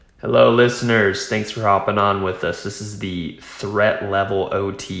Hello, listeners. Thanks for hopping on with us. This is the Threat Level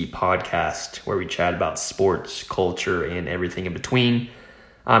OT podcast where we chat about sports, culture, and everything in between.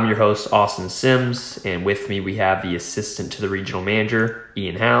 I'm your host, Austin Sims, and with me we have the assistant to the regional manager,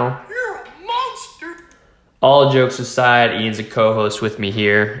 Ian Howe. You're a monster! All jokes aside, Ian's a co-host with me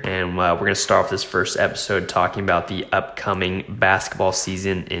here, and we're going to start off this first episode talking about the upcoming basketball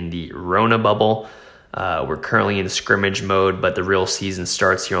season in the Rona bubble. We're currently in scrimmage mode, but the real season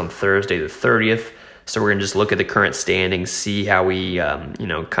starts here on Thursday the 30th. So we're going to just look at the current standings, see how we,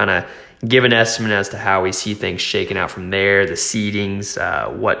 kind of give an estimate as to how we see things shaking out from there, the seedings,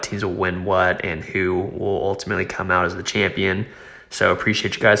 what teams will win what, and who will ultimately come out as the champion. So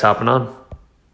appreciate you guys hopping on.